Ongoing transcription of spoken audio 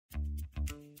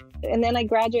And then I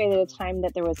graduated at a time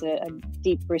that there was a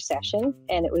deep recession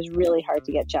and it was really hard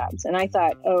to get jobs. And I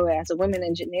thought, oh, as a women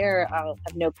engineer, I'll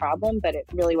have no problem. But it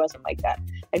really wasn't like that.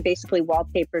 I basically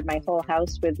wallpapered my whole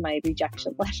house with my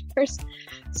rejection letters.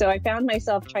 So I found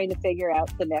myself trying to figure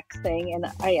out the next thing. And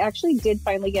I actually did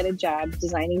finally get a job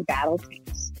designing battle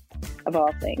tanks, of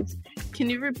all things. Can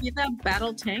you repeat that?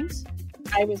 Battle tanks?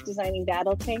 I was designing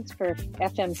battle tanks for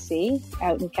FMC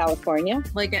out in California.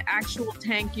 Like an actual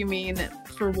tank, you mean,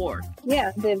 for war?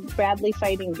 Yeah, the Bradley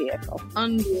fighting vehicle.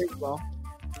 Unbelievable.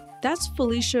 That's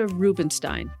Felicia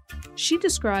Rubenstein. She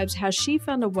describes how she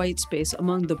found a white space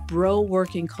among the bro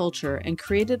working culture and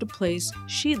created a place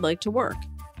she'd like to work.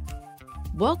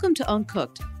 Welcome to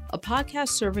Uncooked, a podcast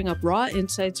serving up raw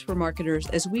insights for marketers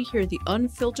as we hear the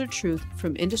unfiltered truth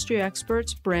from industry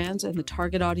experts, brands, and the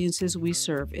target audiences we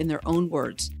serve in their own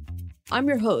words. I'm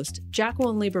your host,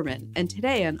 Jacqueline Lieberman, and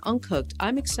today on Uncooked,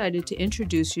 I'm excited to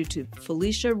introduce you to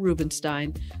Felicia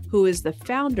Rubenstein, who is the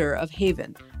founder of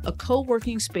Haven, a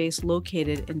co-working space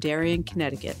located in Darien,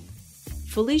 Connecticut.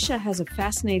 Felicia has a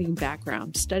fascinating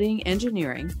background studying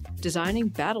engineering, designing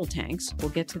battle tanks, we'll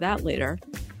get to that later,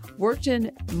 worked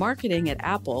in marketing at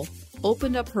Apple,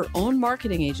 opened up her own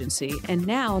marketing agency, and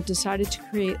now decided to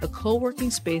create a co-working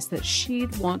space that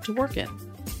she'd want to work in.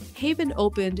 Haven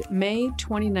opened May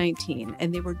 2019,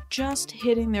 and they were just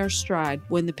hitting their stride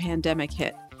when the pandemic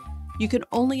hit. You can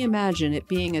only imagine it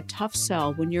being a tough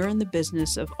sell when you're in the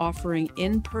business of offering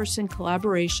in-person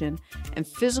collaboration and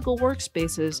physical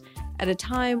workspaces at a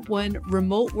time when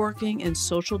remote working and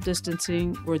social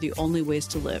distancing were the only ways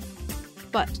to live.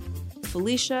 But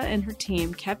Felicia and her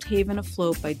team kept Haven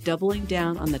afloat by doubling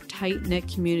down on the tight-knit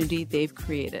community they've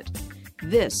created.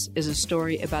 This is a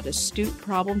story about astute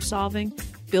problem-solving,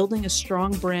 building a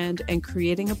strong brand, and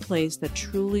creating a place that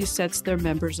truly sets their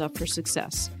members up for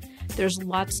success. There's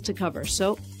lots to cover,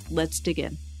 so let's dig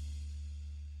in.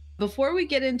 Before we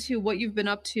get into what you've been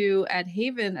up to at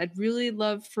Haven, I'd really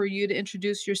love for you to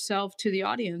introduce yourself to the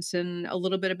audience and a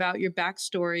little bit about your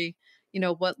backstory,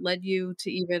 what led you to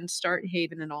even start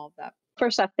Haven and all of that.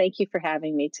 First off, thank you for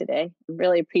having me today. I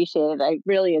really appreciate it. I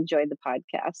really enjoyed the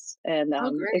podcast and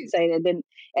excited. And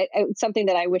it's something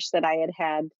that I wish that I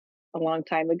had a long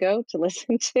time ago to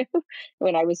listen to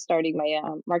when I was starting my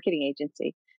marketing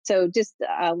agency. So just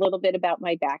a little bit about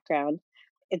my background.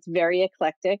 It's very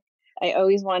eclectic. I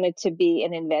always wanted to be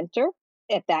an inventor.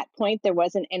 At that point, there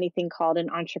wasn't anything called an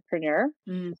entrepreneur.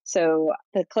 So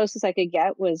the closest I could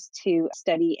get was to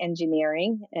study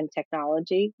engineering and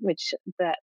technology, which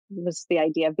that was the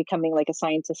idea of becoming like a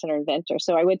scientist or inventor.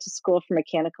 So I went to school for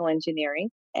mechanical engineering,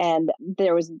 and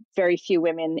there was very few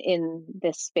women in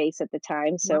this space at the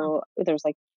time. So there was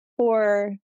like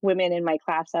 4 women in my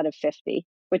class out of 50,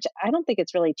 which I don't think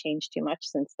it's really changed too much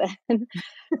since then.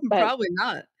 But, probably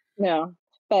not. No.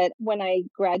 But when I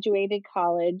graduated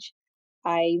college,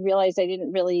 I realized I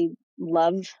didn't really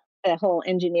love the whole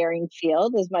engineering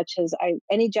field as much as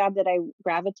any job that I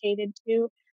gravitated to.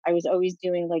 I was always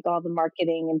doing like all the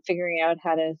marketing and figuring out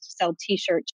how to sell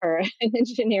t-shirts for an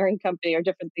engineering company or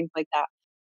different things like that.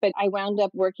 But I wound up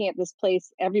working at this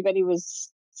place. Everybody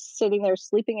was sitting there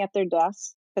sleeping at their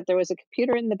desks, but there was a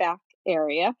computer in the back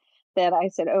area that I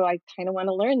said, oh, I kind of want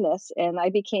to learn this. And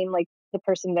I became like the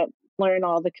person that learned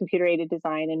all the computer-aided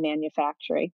design and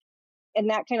manufacturing. And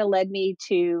that kind of led me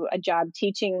to a job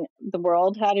teaching the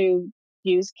world how to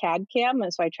use CAD/CAM.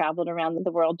 And so I traveled around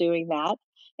the world doing that.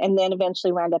 And then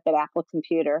eventually wound up at Apple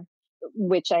Computer,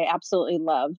 which I absolutely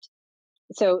loved.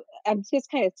 So I'm just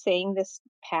kind of saying this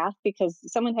path because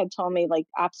someone had told me like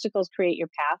obstacles create your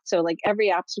path. So like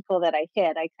every obstacle that I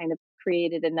hit, I kind of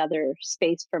created another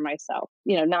space for myself,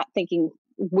 not thinking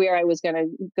where I was going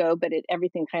to go, but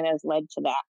everything kind of has led to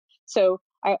that. So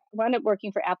I wound up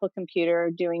working for Apple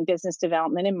Computer doing business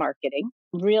development and marketing.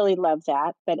 Really loved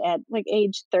that. But at like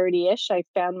age 30-ish, I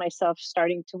found myself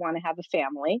starting to want to have a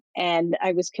family. And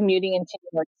I was commuting into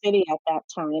New York City at that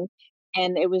time.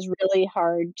 And it was really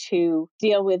hard to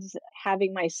deal with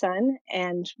having my son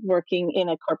and working in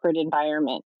a corporate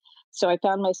environment. So I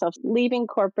found myself leaving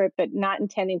corporate, but not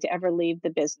intending to ever leave the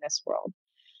business world.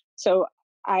 So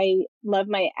I love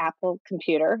my Apple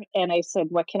Computer. And I said,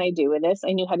 what can I do with this?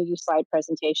 I knew how to do slide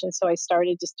presentations. So I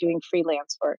started just doing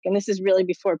freelance work. And this is really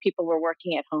before people were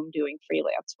working at home doing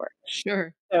freelance work.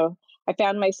 Sure. So I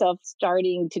found myself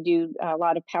starting to do a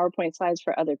lot of PowerPoint slides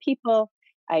for other people.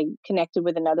 I connected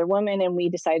with another woman and we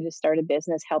decided to start a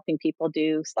business helping people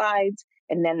do slides.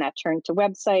 And then that turned to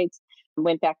websites.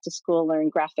 Went back to school,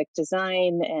 learned graphic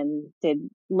design and did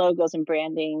logos and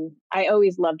branding. I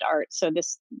always loved art. So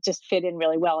this just fit in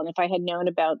really well. And if I had known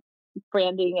about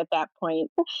branding at that point.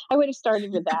 I would have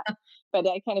started with that, but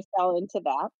I kind of fell into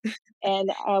that.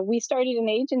 And we started an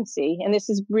agency. And this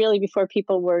is really before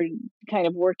people were kind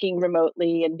of working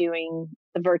remotely and doing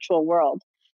the virtual world.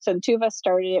 So the two of us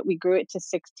started it. We grew it to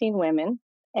 16 women,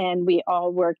 and we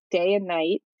all worked day and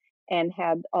night and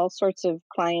had all sorts of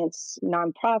clients,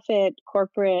 nonprofit,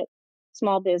 corporate,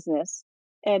 small business.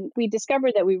 And we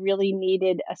discovered that we really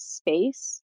needed a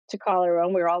space to call our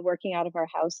own. We were all working out of our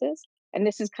houses. And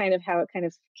this is kind of how it kind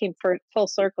of came full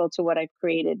circle to what I've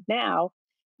created now.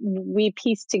 We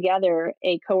pieced together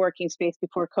a co working space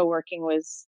before co working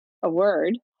was a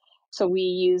word. So we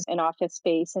used an office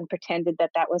space and pretended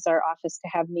that that was our office to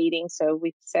have meetings. So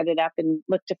we set it up and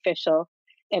looked official,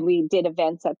 and we did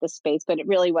events at the space, but it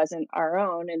really wasn't our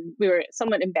own. And we were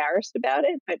somewhat embarrassed about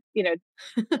it, but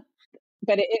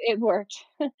but it worked.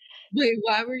 Wait,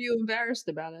 why were you embarrassed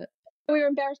about it? We were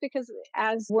embarrassed because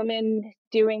as women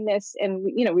doing this, and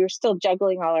we were still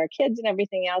juggling all our kids and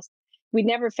everything else, we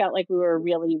never felt like we were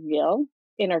really real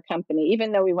in our company.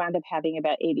 Even though we wound up having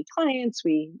about 80 clients,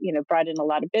 we brought in a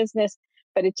lot of business,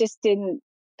 but it just didn't,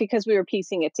 because we were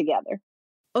piecing it together.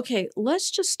 Okay,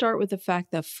 let's just start with the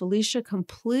fact that Felicia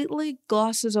completely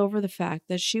glosses over the fact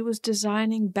that she was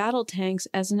designing battle tanks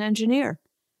as an engineer.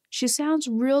 She sounds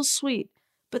real sweet,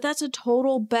 but that's a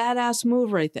total badass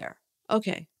move right there.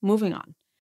 Okay, moving on.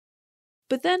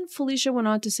 But then Felicia went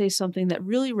on to say something that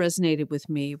really resonated with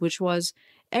me, which was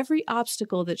every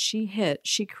obstacle that she hit,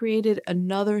 she created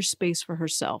another space for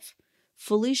herself.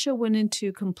 Felicia went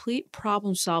into complete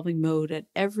problem-solving mode at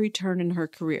every turn in her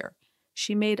career.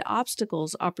 She made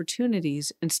obstacles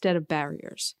opportunities instead of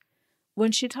barriers.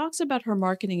 When she talks about her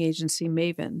marketing agency,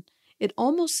 Maven, it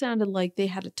almost sounded like they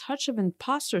had a touch of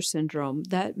imposter syndrome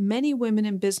that many women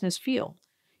in business feel.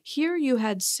 Here you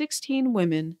had 16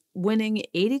 women winning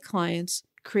 80 clients,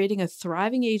 creating a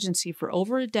thriving agency for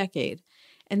over a decade,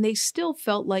 and they still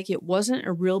felt like it wasn't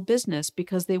a real business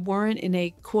because they weren't in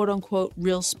a quote-unquote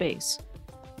real space.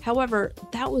 However,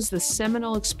 that was the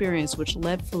seminal experience which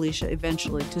led Felicia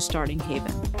eventually to starting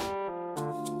Haven.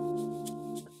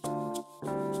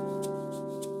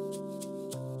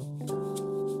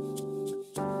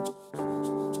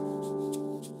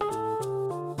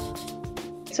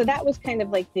 So that was kind of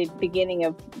like the beginning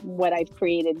of what I've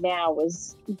created now,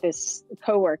 was this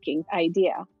co-working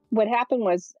idea. What happened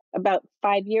was, about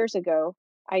 5 years ago,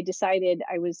 I decided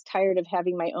I was tired of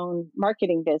having my own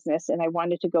marketing business and I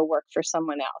wanted to go work for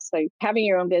someone else. Like, having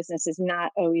your own business is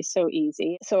not always so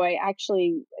easy. So I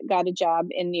actually got a job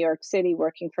in New York City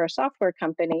working for a software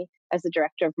company as the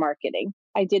director of marketing.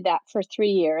 I did that for 3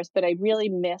 years, but I really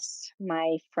missed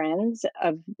my friends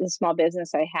of the small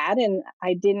business I had. And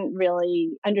I didn't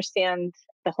really understand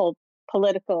the whole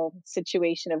political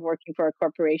situation of working for a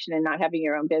corporation and not having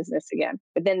your own business again.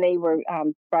 But then they were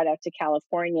brought out to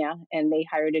California and they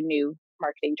hired a new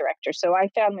marketing director. So I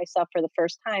found myself for the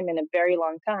first time in a very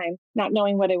long time not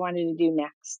knowing what I wanted to do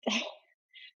next.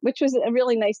 Which was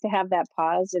really nice to have that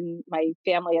pause. And my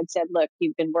family had said, look,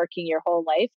 you've been working your whole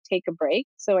life, take a break.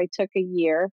 So I took a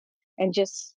year and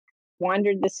just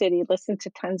wandered the city, listened to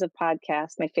tons of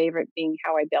podcasts, my favorite being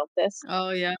How I Built This.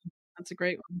 Oh, yeah. That's a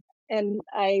great one. And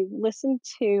I listened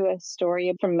to a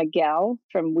story from Miguel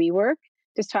from WeWork,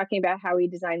 just talking about how he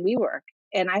designed WeWork.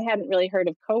 And I hadn't really heard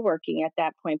of co-working at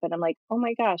that point, but I'm like, oh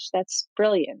my gosh, that's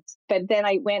brilliant. But then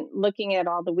I went looking at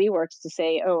all the WeWorks to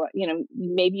say, oh,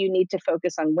 maybe you need to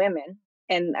focus on women.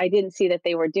 And I didn't see that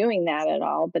they were doing that at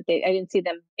all, but I didn't see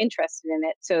them interested in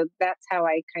it. So that's how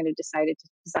I kind of decided to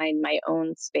design my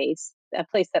own space, a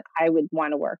place that I would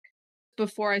want to work.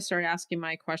 Before I start asking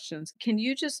my questions, can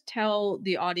you just tell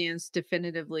the audience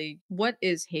definitively, what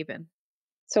is Haven?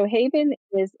 So Haven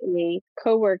is a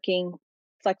co-working,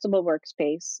 flexible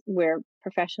workspace where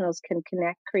professionals can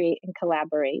connect, create, and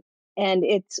collaborate. And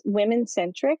it's women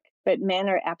centric, but men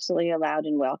are absolutely allowed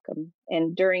and welcome.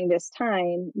 And during this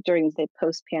time, during the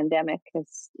post pandemic,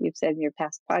 as you've said in your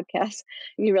past podcasts,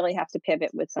 you really have to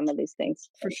pivot with some of these things.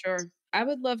 For sure. I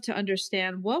would love to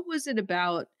understand, what was it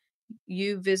about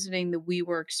you visiting the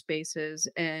WeWork spaces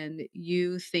and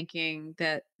you thinking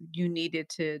that you needed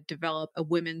to develop a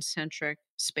women centric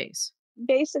space?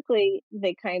 Basically,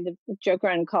 they kind of joke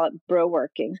around and call it bro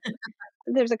working.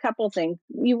 There's a couple things.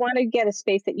 You want to get a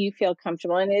space that you feel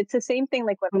comfortable. And it's the same thing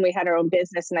like when we had our own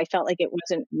business and I felt like it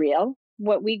wasn't real.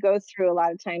 What we go through a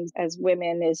lot of times as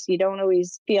women is you don't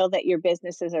always feel that your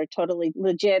businesses are totally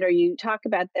legit, or you talk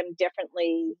about them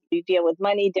differently. You deal with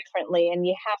money differently, and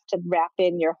you have to wrap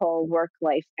in your whole work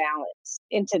life balance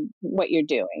into what you're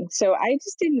doing. So I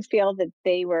just didn't feel that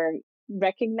they were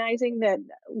recognizing that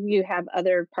you have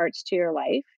other parts to your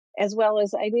life. as well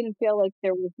as I didn't feel like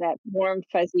there was that warm,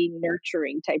 fuzzy,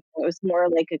 nurturing type. It was more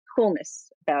like a coolness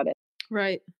about it.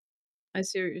 Right. I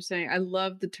see what you're saying. I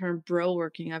love the term bro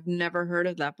working. I've never heard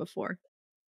of that before.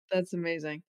 That's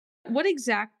amazing. What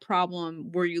exact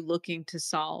problem were you looking to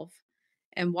solve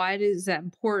and why is that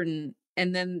important?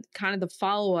 And then kind of the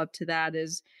follow up to that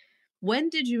is when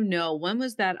did you know? When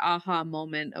was that aha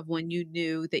moment of when you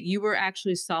knew that you were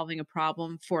actually solving a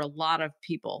problem for a lot of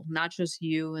people, not just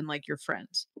you and like your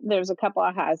friends? There's a couple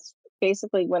ahas.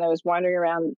 Basically, when I was wandering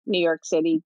around New York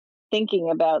City, thinking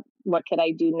about what could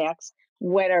I do next,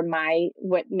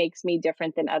 what makes me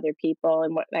different than other people,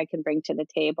 and what I can bring to the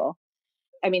table.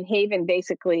 I mean, Haven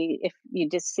basically, if you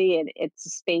just see it, it's a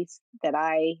space that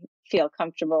I feel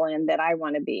comfortable in, that I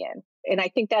want to be in. And I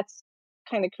think that's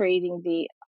kind of creating the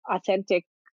authentic,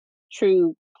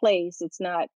 true place. It's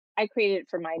not, I created it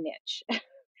for my niche.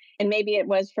 And maybe it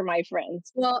was for my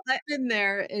friends. Well, I've been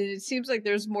there, and it seems like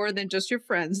there's more than just your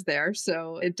friends there.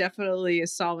 So it definitely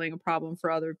is solving a problem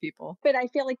for other people. But I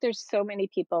feel like there's so many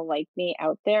people like me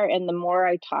out there. And the more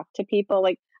I talk to people,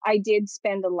 like I did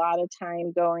spend a lot of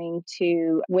time going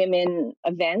to women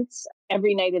events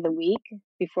every night of the week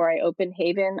before I opened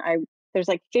Haven. There's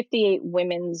like 58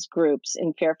 women's groups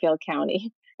in Fairfield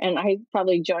County. And I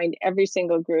probably joined every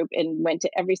single group and went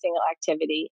to every single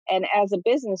activity. And as a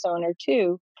business owner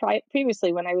too,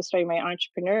 previously when I was starting my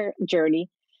entrepreneur journey,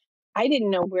 I didn't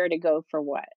know where to go for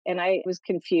what. And I was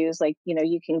confused. Like,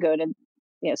 you can go to,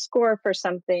 SCORE for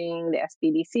something, the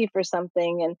SBDC for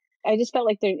something. And I just felt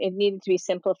like it needed to be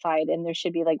simplified and there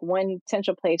should be like one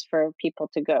central place for people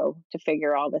to go to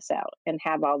figure all this out and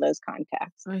have all those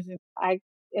contacts. I see. I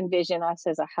envision us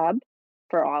as a hub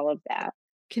for all of that.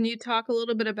 Can you talk a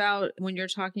little bit about when you're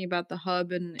talking about the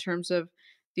hub in terms of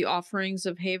the offerings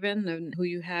of Haven and who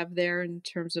you have there in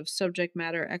terms of subject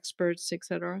matter experts, et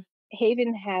cetera?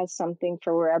 Haven has something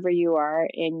for wherever you are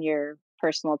in your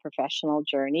personal professional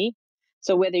journey.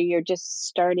 So whether you're just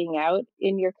starting out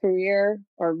in your career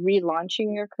or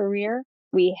relaunching your career,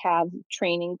 we have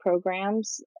training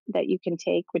programs that you can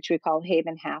take, which we call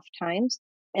Haven Half Times,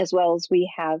 as well as we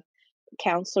have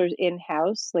counselors in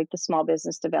house, like the Small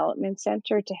Business Development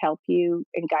Center, to help you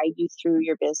and guide you through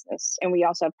your business. And we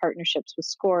also have partnerships with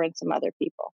SCORE and some other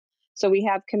people. So we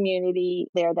have community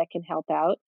there that can help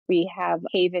out. We have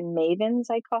Haven Mavens,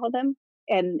 I call them.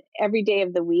 And every day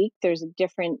of the week, there's a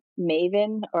different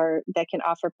Maven or that can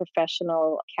offer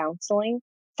professional counseling,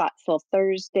 Thoughtful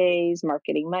Thursdays,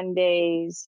 Marketing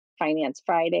Mondays, Finance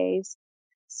Fridays.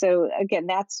 So again,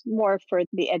 that's more for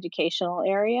the educational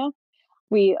area.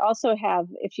 We also have,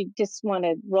 if you just want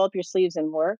to roll up your sleeves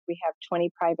and work, we have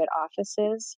 20 private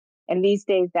offices. And these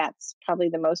days, that's probably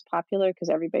the most popular because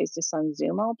everybody's just on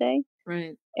Zoom all day.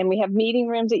 Right. And we have meeting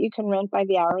rooms that you can rent by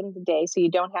the hour and the day, so you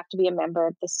don't have to be a member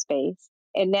of the space.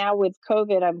 And now with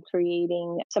COVID, I'm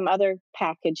creating some other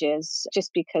packages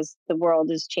just because the world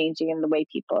is changing and the way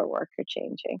people are work are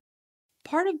changing.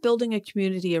 Part of building a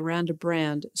community around a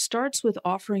brand starts with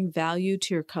offering value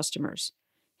to your customers.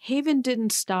 Haven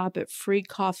didn't stop at free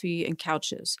coffee and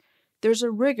couches. There's a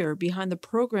rigor behind the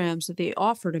programs that they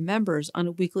offer to members on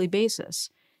a weekly basis,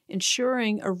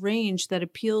 ensuring a range that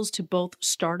appeals to both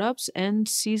startups and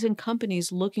seasoned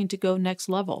companies looking to go next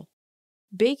level.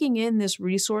 Baking in this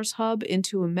resource hub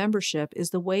into a membership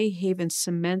is the way Haven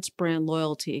cements brand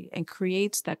loyalty and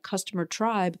creates that customer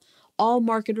tribe all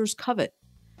marketers covet.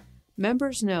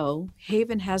 Members know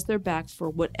Haven has their back for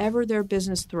whatever their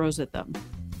business throws at them.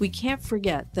 We can't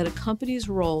forget that a company's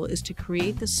role is to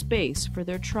create the space for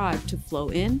their tribe to flow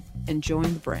in and join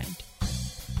the brand.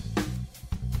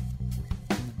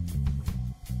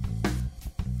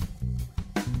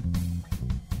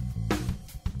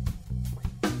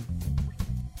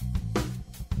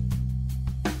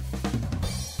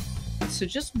 So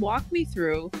just walk me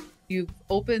through. You've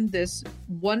opened this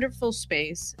wonderful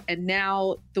space, and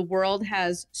now the world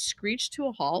has screeched to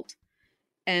a halt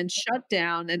and shut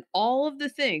down, and all of the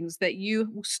things that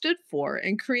you stood for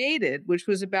and created, which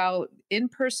was about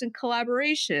in-person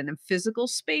collaboration and physical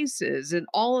spaces and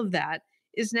all of that,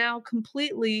 is now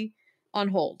completely on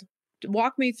hold.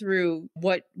 Walk me through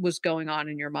what was going on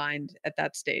in your mind at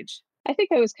that stage. I think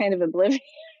I was kind of oblivious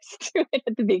to it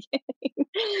at the beginning.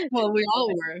 Well, we all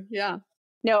were, yeah.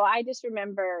 No, I just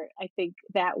remember, I think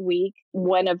that week,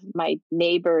 one of my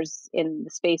neighbors in the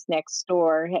space next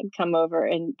door had come over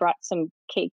and brought some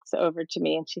cakes over to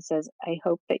me. And she says, I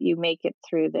hope that you make it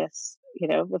through this,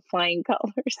 with flying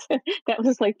colors. That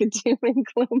was like the doom and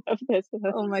gloom of this.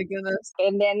 Oh my goodness.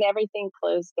 And then everything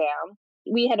closed down.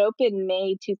 We had opened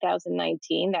May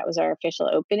 2019. That was our official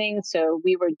opening. So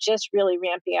we were just really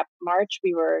ramping up. March,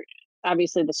 we were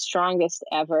obviously the strongest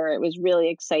ever. It was really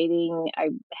exciting. I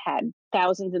had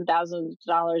thousands and thousands of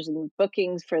dollars in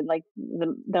bookings for like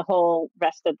the whole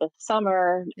rest of the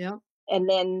summer. Yeah. And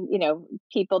then,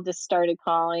 people just started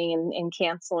calling and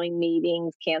canceling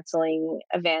meetings, canceling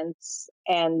events,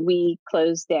 and we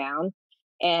closed down.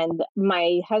 And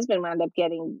my husband wound up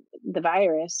getting the Oh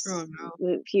virus no.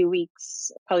 a few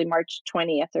weeks, probably March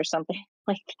 20th or something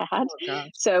like that. Oh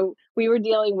gosh. So we were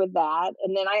dealing with that.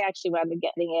 And then I actually wound up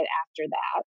getting it after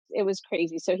that. It was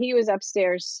crazy. So he was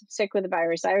upstairs sick with the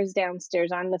virus. I was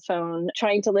downstairs on the phone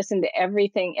trying to listen to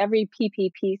everything, every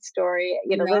PPP story,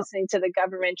 Yeah. listening to the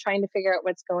government, trying to figure out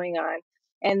what's going on.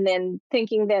 And then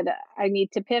thinking that I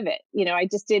need to pivot. I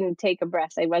just didn't take a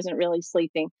breath. I wasn't really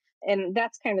sleeping. And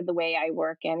that's kind of the way I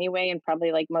work anyway. And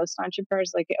probably like most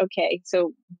entrepreneurs, like, okay,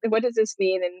 so what does this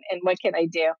mean and what can I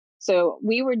do? So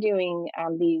we were doing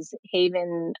these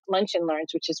Haven lunch and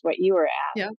learns, which is what you were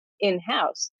at Yeah. in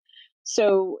house.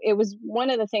 So it was one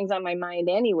of the things on my mind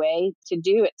anyway to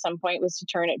do at some point was to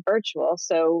turn it virtual.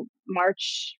 So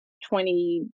March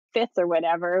 25th or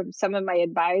whatever, some of my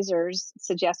advisors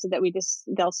suggested that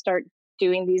they'll start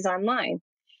doing these online.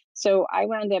 So I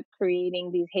wound up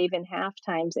creating these Haven half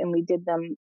times and we did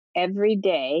them every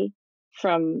day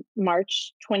from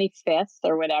March 25th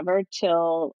or whatever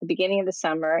till the beginning of the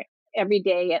summer. Every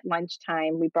day at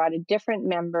lunchtime, we brought a different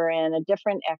member in, a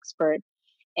different expert,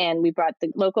 and we brought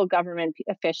the local government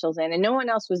officials in, and no one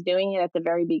else was doing it at the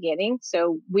very beginning.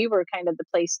 So we were kind of the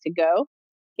place to go.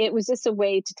 It was just a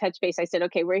way to touch base. I said,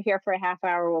 okay, we're here for a half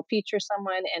hour. We'll feature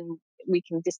someone and we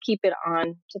can just keep it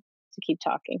on to keep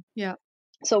talking. Yeah.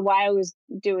 So while I was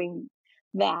doing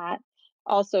that,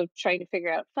 also trying to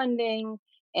figure out funding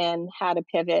and how to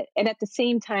pivot. And at the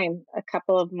same time, a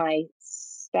couple of my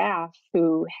staff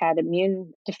who had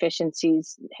immune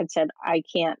deficiencies had said, I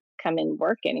can't come and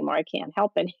work anymore. I can't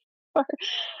help anymore.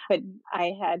 But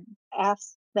I had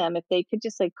asked them if they could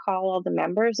just like call all the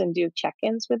members and do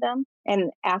check-ins with them.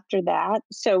 And after that,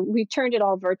 so we turned it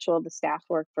all virtual. The staff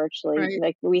work virtually. Right.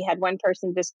 Like we had one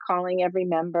person just calling every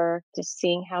member, just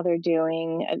seeing how they're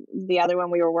doing. The other one,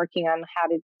 we were working on how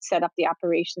to set up the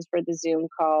operations for the Zoom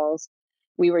calls.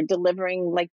 We were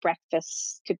delivering like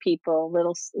breakfast to people.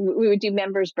 We would do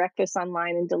members breakfast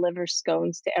online and deliver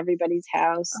scones to everybody's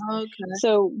house. Okay.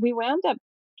 So we wound up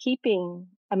keeping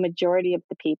a majority of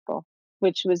the people,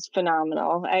 which was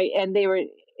phenomenal.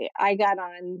 I got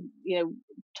on,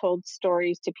 told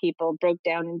stories to people, broke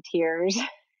down in tears,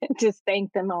 just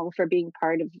thanked them all for being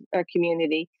part of our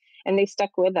community. And they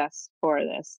stuck with us for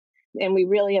this. And we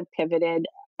really have pivoted.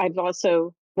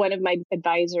 One of my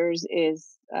advisors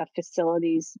is a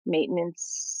facilities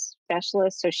maintenance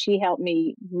specialist. So she helped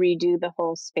me redo the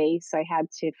whole space. I had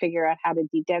to figure out how to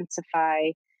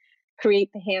de-densify, create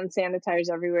the hand sanitizers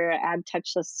everywhere, add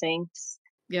touchless sinks.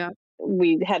 Yeah.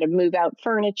 We had to move out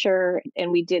furniture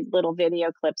and we did little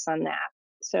video clips on that.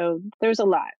 So there's a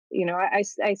lot.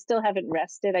 I still haven't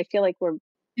rested. I feel like we're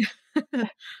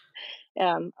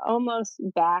almost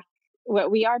back.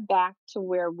 Well, we are back to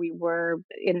where we were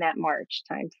in that March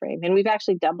timeframe. And we've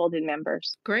actually doubled in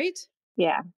members. Great.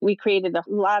 Yeah, we created a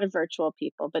lot of virtual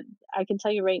people, but I can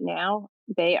tell you right now,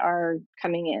 they are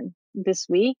coming in this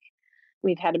week.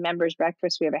 We've had a members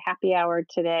breakfast. We have a happy hour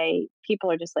today.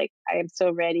 People are just like, I am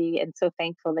so ready and so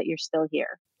thankful that you're still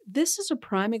here. This is a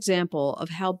prime example of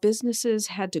how businesses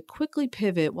had to quickly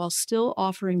pivot while still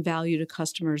offering value to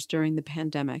customers during the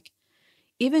pandemic.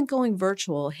 Even going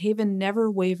virtual, Haven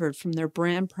never wavered from their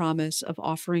brand promise of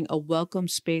offering a welcome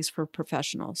space for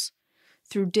professionals.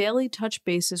 Through daily touch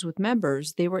bases with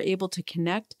members, they were able to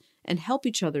connect and help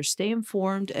each other stay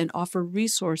informed and offer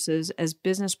resources as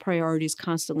business priorities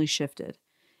constantly shifted.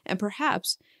 And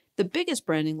perhaps the biggest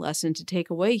branding lesson to take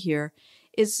away here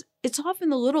is it's often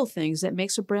the little things that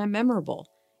makes a brand memorable.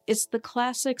 It's the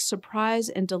classic surprise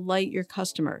and delight your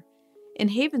customer. In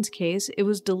Haven's case, it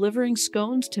was delivering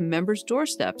scones to members'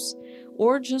 doorsteps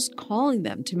or just calling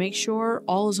them to make sure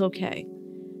all is okay.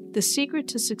 The secret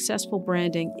to successful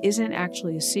branding isn't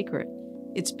actually a secret.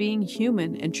 It's being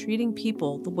human and treating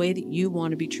people the way that you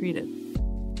want to be treated.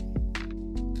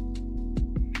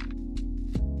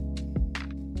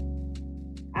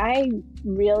 I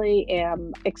really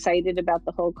am excited about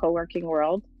the whole co-working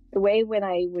world. The way when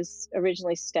I was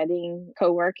originally studying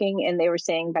co-working and they were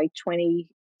saying by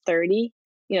 2030,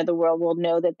 the world will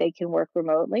know that they can work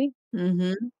remotely.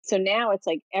 Mm-hmm. So now it's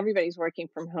like everybody's working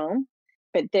from home,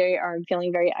 but they are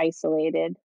feeling very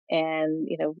isolated. And,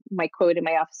 my quote in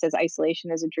my office says,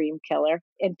 isolation is a dream killer.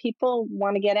 And people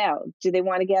want to get out. Do they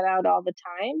want to get out all the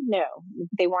time? No.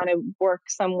 They want to work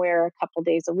somewhere a couple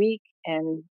days a week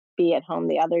and be at home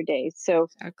the other days. So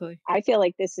Exactly. I feel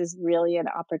like this is really an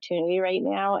opportunity right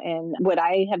now. And what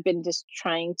I have been just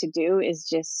trying to do is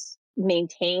just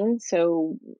maintain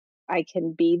so I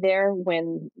can be there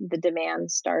when the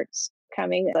demand starts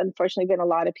coming. Unfortunately, been a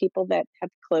lot of people that have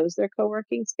closed their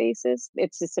co-working spaces.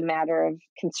 It's just a matter of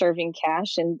conserving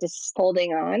cash and just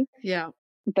holding on. Yeah.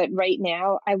 But right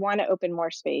now, I want to open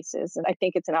more spaces. And I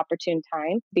think it's an opportune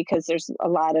time because there's a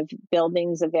lot of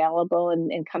buildings available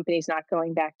and companies not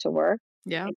going back to work.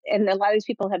 Yeah. And a lot of these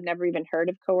people have never even heard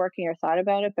of co-working or thought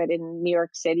about it. But in New York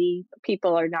City,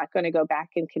 people are not going to go back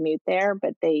and commute there,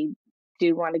 but they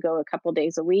do want to go a couple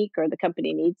days a week or the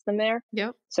company needs them there.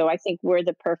 Yep. So I think we're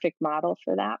the perfect model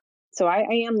for that. So I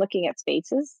am looking at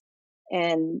spaces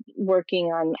and working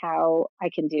on how I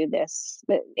can do this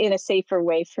but in a safer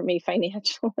way for me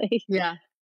financially. Yeah.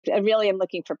 I really am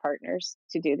looking for partners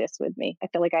to do this with me. I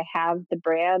feel like I have the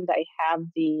brand, I have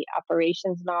the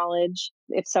operations knowledge.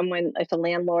 If a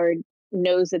landlord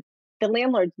knows that the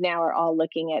landlords now are all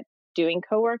looking at doing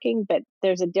co-working, but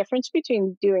there's a difference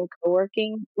between doing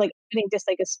co-working, like putting just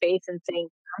like a space and saying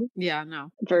Yeah. No.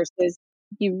 versus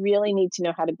you really need to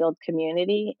know how to build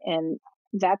community. And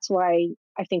that's why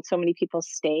I think so many people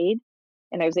stayed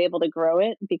and I was able to grow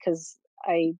it because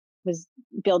I was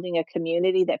building a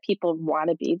community that people want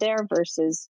to be there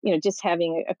versus, just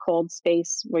having a cold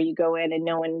space where you go in and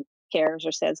no one cares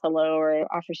or says hello or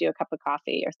offers you a cup of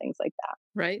coffee or things like that.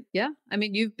 Right. Yeah. I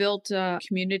mean, you've built a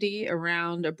community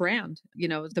around a brand.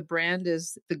 The brand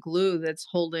is the glue that's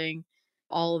holding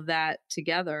all of that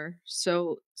together.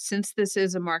 So, since this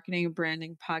is a marketing and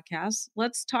branding podcast,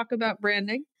 let's talk about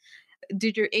branding.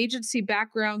 Did your agency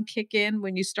background kick in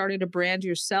when you started to brand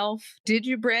yourself? Did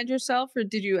you brand yourself or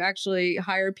did you actually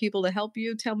hire people to help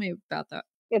you? Tell me about that.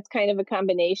 It's kind of a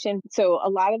combination. So a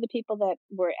lot of the people that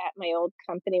were at my old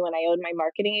company when I owned my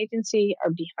marketing agency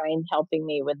are behind helping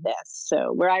me with this.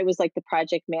 So where I was like the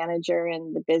project manager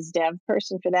and the biz dev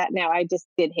person for that, now I just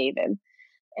did Haven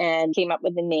and came up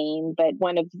with the name. But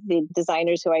one of the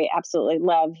designers who I absolutely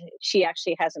love, she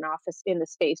actually has an office in the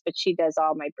space, but she does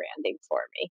all my branding for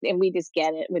me. And we just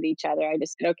get it with each other. I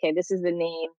just said, okay, this is the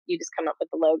name. You just come up with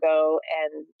the logo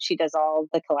and she does all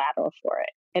the collateral for it.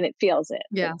 And it feels it.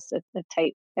 Yeah. It's a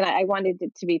tight, and I wanted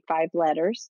it to be 5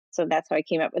 letters. So that's how I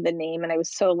came up with the name. And I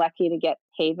was so lucky to get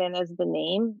Haven as the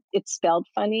name. It's spelled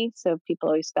funny. So people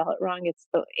always spell it wrong. It's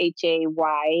the Hay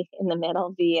in the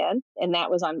middle, VN. And that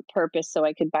was on purpose so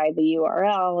I could buy the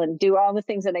URL and do all the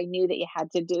things that I knew that you had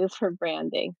to do for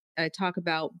branding. I talk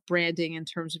about branding in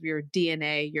terms of your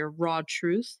DNA, your raw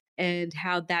truth, and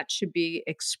how that should be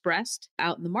expressed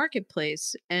out in the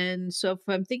marketplace. And so, if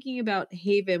I'm thinking about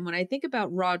Haven, when I think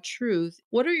about raw truth,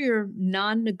 what are your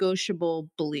non negotiable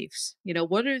beliefs?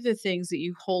 What are the things that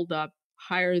you hold up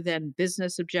higher than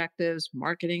business objectives,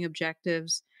 marketing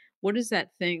objectives? What is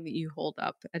that thing that you hold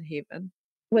up at Haven?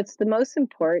 What's the most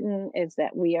important is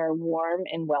that we are warm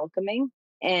and welcoming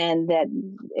and that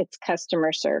it's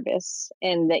customer service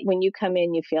and that when you come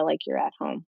in, you feel like you're at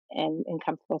home and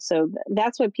comfortable. So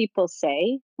that's what people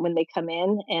say when they come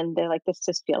in and they're like, this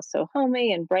just feels so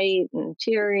homey and bright and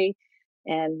cheery.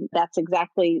 And that's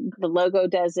exactly the logo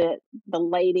does it, the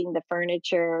lighting, the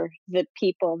furniture, the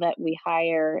people that we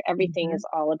hire, everything Mhm. is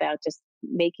all about just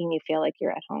making you feel like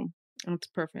you're at home. That's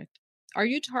perfect. Are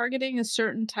you targeting a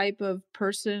certain type of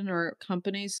person or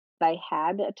companies? I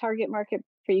had a target market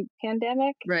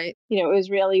pre-pandemic. Right. It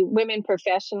was really women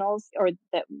professionals or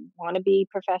that want to be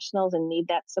professionals and need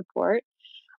that support.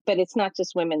 But it's not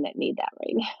just women that need that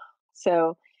right now.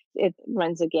 So it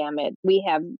runs a gamut. We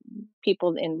have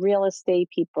people in real estate,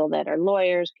 people that are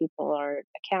lawyers, people are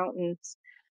accountants,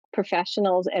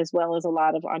 professionals, as well as a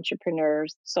lot of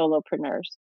entrepreneurs,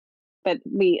 solopreneurs. But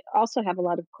we also have a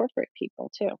lot of corporate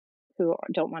people too who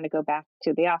don't want to go back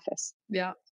to the office.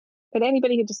 Yeah. But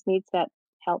anybody who just needs that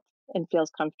help and feels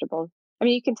comfortable. I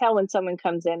mean, you can tell when someone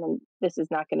comes in and this is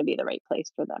not going to be the right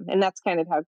place for them. And that's kind of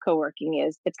how co-working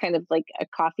is. It's kind of like a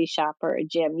coffee shop or a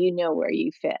gym. You know where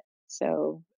you fit.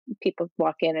 So people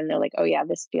walk in and they're like, oh, yeah,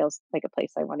 this feels like a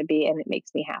place I want to be. And it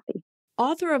makes me happy.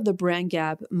 Author of The Brand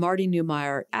Gap, Marty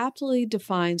Neumeier, aptly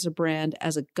defines a brand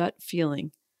as a gut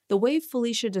feeling. The way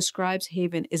Felicia describes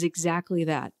Haven is exactly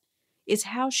that. It's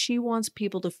how she wants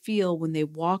people to feel when they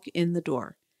walk in the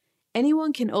door.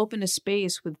 Anyone can open a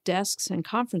space with desks and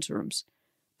conference rooms,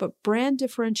 but brand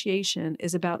differentiation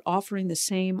is about offering the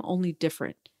same, only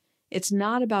different. It's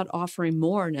not about offering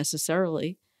more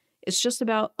necessarily. It's just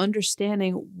about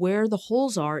understanding where the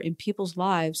holes are in people's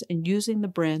lives and using the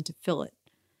brand to fill it.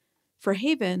 For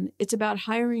Haven, it's about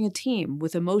hiring a team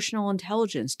with emotional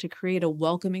intelligence to create a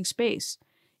welcoming space,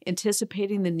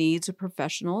 anticipating the needs of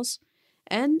professionals,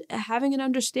 and having an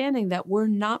understanding that we're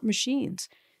not machines.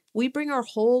 We bring our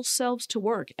whole selves to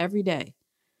work every day.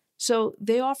 So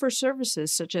they offer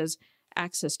services such as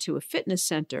access to a fitness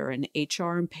center and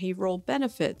HR and payroll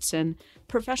benefits and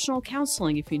professional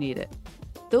counseling if you need it.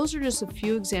 Those are just a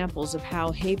few examples of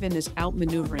how Haven is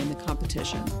outmaneuvering the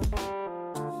competition.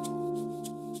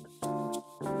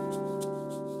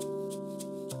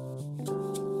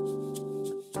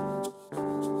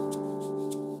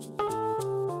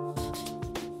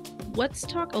 Let's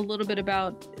talk a little bit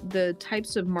about the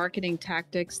types of marketing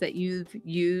tactics that you've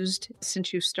used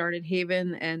since you started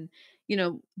Haven, and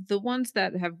the ones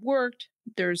that have worked.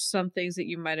 There's some things that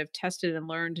you might have tested and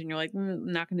learned and you're like,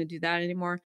 I'm not going to do that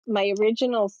anymore. My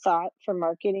original thought for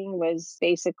marketing was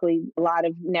basically a lot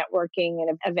of networking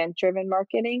and event-driven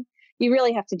marketing. You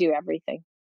really have to do everything.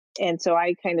 And so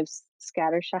I kind of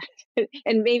scattershot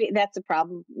and maybe that's a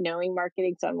problem knowing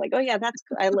marketing. So I'm like, oh yeah,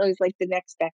 I always like the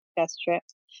next best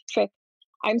trick.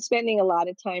 I'm spending a lot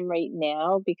of time right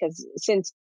now because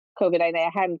since COVID, I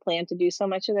hadn't planned to do so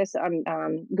much of this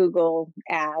on Google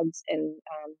Ads and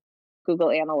Google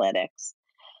Analytics.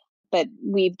 But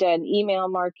we've done email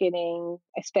marketing.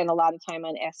 I spend a lot of time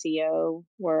on SEO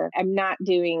where I'm not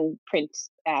doing print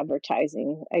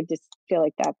advertising. I just feel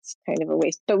like that's kind of a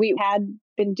waste. But we had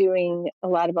been doing a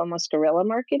lot of almost guerrilla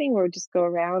marketing where we just go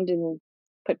around and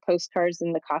put postcards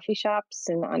in the coffee shops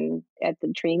and at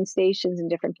the train stations and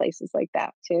different places like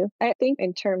that too. I think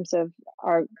in terms of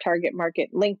our target market,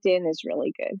 LinkedIn is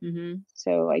really good. Mm-hmm.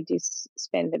 So I do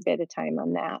spend a bit of time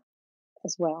on that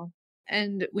as well.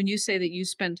 And when you say that you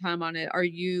spend time on it, are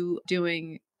you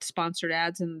doing sponsored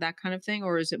ads and that kind of thing?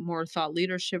 Or is it more thought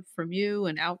leadership from you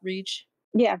and outreach?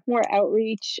 Yeah, more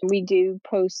outreach. We do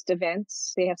post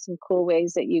events. They have some cool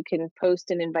ways that you can post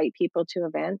and invite people to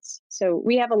events. So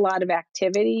we have a lot of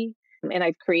activity, and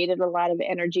I've created a lot of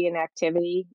energy and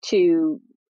activity to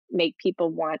make people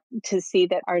want to see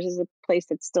that ours is a place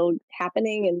that's still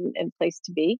happening and place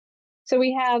to be. So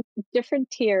we have different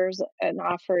tiers and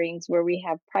offerings where we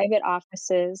have private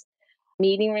offices,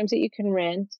 meeting rooms that you can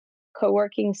rent,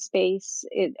 co-working space,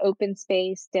 open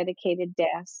space, dedicated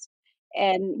desks.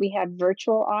 And we have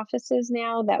virtual offices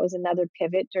now. That was another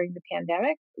pivot during the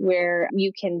pandemic where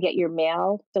you can get your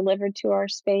mail delivered to our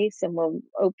space and we'll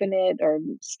open it or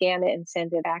scan it and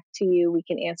send it back to you. We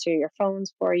can answer your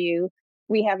phones for you.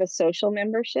 We have a social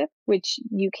membership, which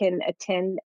you can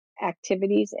attend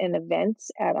activities and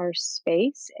events at our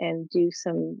space and do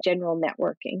some general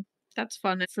networking. That's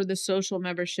fun. For the social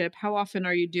membership, how often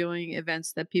are you doing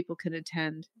events that people can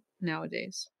attend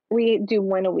nowadays? We do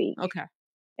one a week. Okay.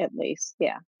 At least,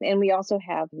 yeah. And we also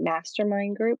have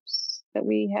mastermind groups that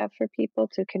we have for people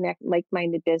to connect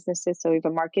like-minded businesses. So we have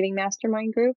a marketing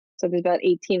mastermind group. So there's about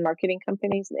 18 marketing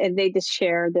companies, and they just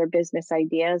share their business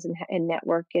ideas and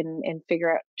network and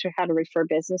figure out how to refer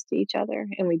business to each other.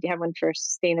 And we have one for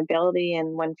sustainability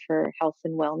and one for health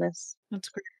and wellness. That's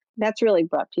great. That's really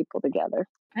brought people together.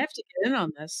 I have to get in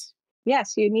on this.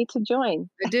 Yes, you need to join.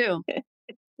 I do.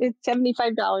 It's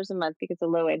 $75 a month because it's a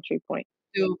low entry point.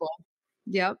 Doable.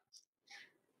 Yep.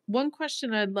 One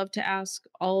question I'd love to ask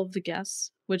all of the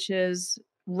guests, which is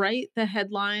write the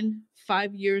headline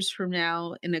 5 years from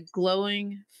now in a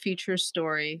glowing feature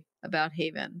story about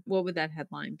Haven. What would that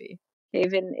headline be?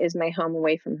 Haven is my home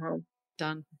away from home.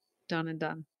 Done. Done and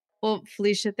done. Well,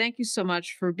 Felicia, thank you so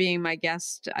much for being my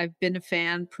guest. I've been a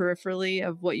fan peripherally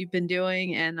of what you've been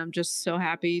doing, and I'm just so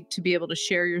happy to be able to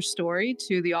share your story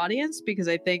to the audience because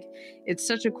I think it's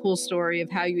such a cool story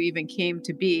of how you even came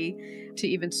to be, to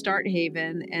even start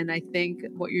Haven. And I think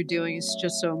what you're doing is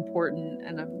just so important,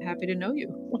 and I'm happy to know you.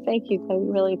 Well, thank you. I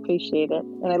really appreciate it.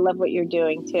 And I love what you're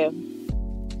doing too.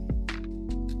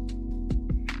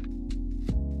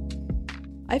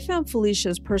 I found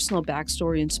Felicia's personal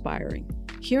backstory inspiring.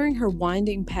 Hearing her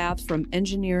winding path from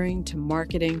engineering to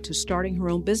marketing to starting her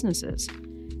own businesses.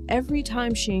 Every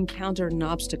time she encountered an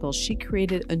obstacle, she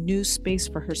created a new space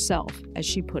for herself, as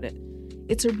she put it.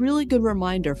 It's a really good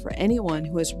reminder for anyone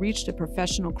who has reached a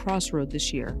professional crossroad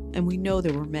this year, and we know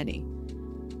there were many.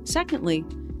 Secondly,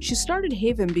 she started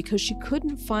Haven because she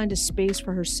couldn't find a space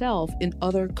for herself in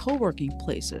other co-working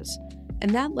places.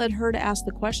 And that led her to ask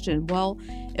the question, well,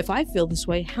 if I feel this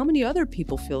way, how many other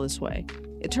people feel this way?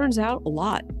 It turns out a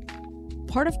lot.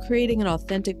 Part of creating an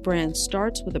authentic brand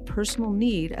starts with a personal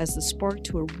need as the spark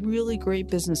to a really great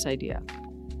business idea.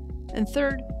 And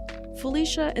third,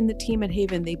 Felicia and the team at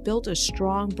Haven, they built a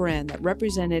strong brand that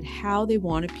represented how they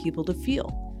wanted people to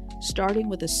feel, starting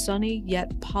with a sunny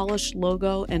yet polished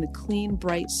logo and a clean,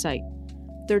 bright site.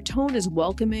 Their tone is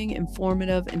welcoming,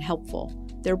 informative, and helpful.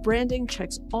 Their branding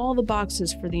checks all the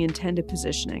boxes for the intended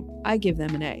positioning. I give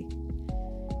them an A.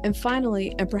 And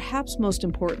finally, and perhaps most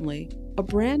importantly, a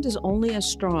brand is only as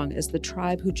strong as the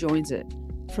tribe who joins it.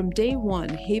 From day one,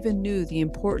 Haven knew the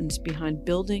importance behind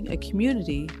building a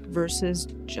community versus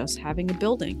just having a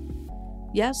building.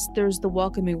 Yes, there's the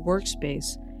welcoming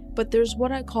workspace, but there's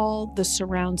what I call the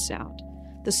surround sound,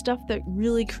 the stuff that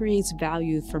really creates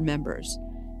value for members.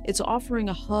 It's offering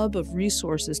a hub of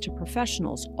resources to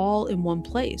professionals all in one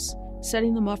place,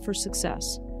 setting them up for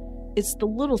success. It's the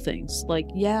little things like,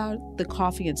 the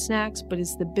coffee and snacks, but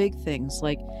it's the big things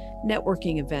like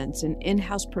networking events and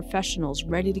in-house professionals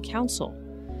ready to counsel.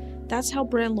 That's how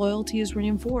brand loyalty is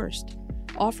reinforced,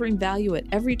 offering value at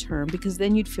every turn because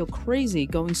then you'd feel crazy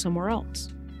going somewhere else.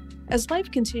 As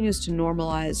life continues to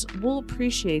normalize, we'll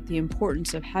appreciate the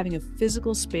importance of having a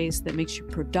physical space that makes you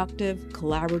productive,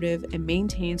 collaborative, and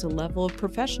maintains a level of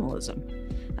professionalism.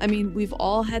 I mean, we've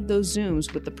all had those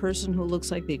Zooms with the person who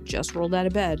looks like they just rolled out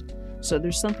of bed, so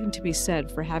there's something to be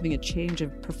said for having a change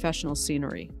of professional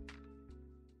scenery.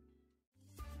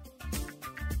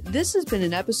 This has been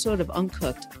an episode of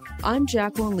Uncooked. I'm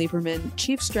Jacqueline Lieberman,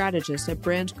 Chief Strategist at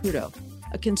Brand Kudo,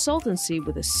 a consultancy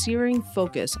with a searing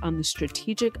focus on the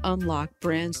strategic unlock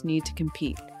brands need to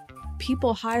compete.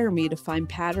 People hire me to find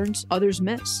patterns others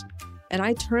miss, and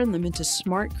I turn them into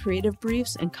smart creative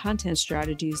briefs and content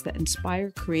strategies that inspire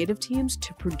creative teams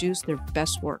to produce their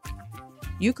best work.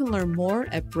 You can learn more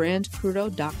at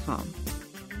brandkudo.com.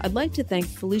 I'd like to thank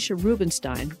Felicia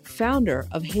Rubenstein, founder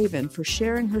of Haven, for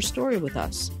sharing her story with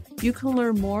us. You can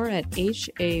learn more at hayvn.com.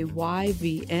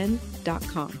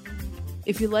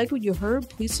 If you like what you heard,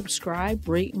 please subscribe,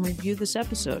 rate, and review this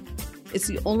episode. It's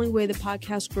the only way the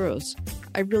podcast grows.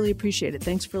 I really appreciate it.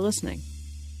 Thanks for listening.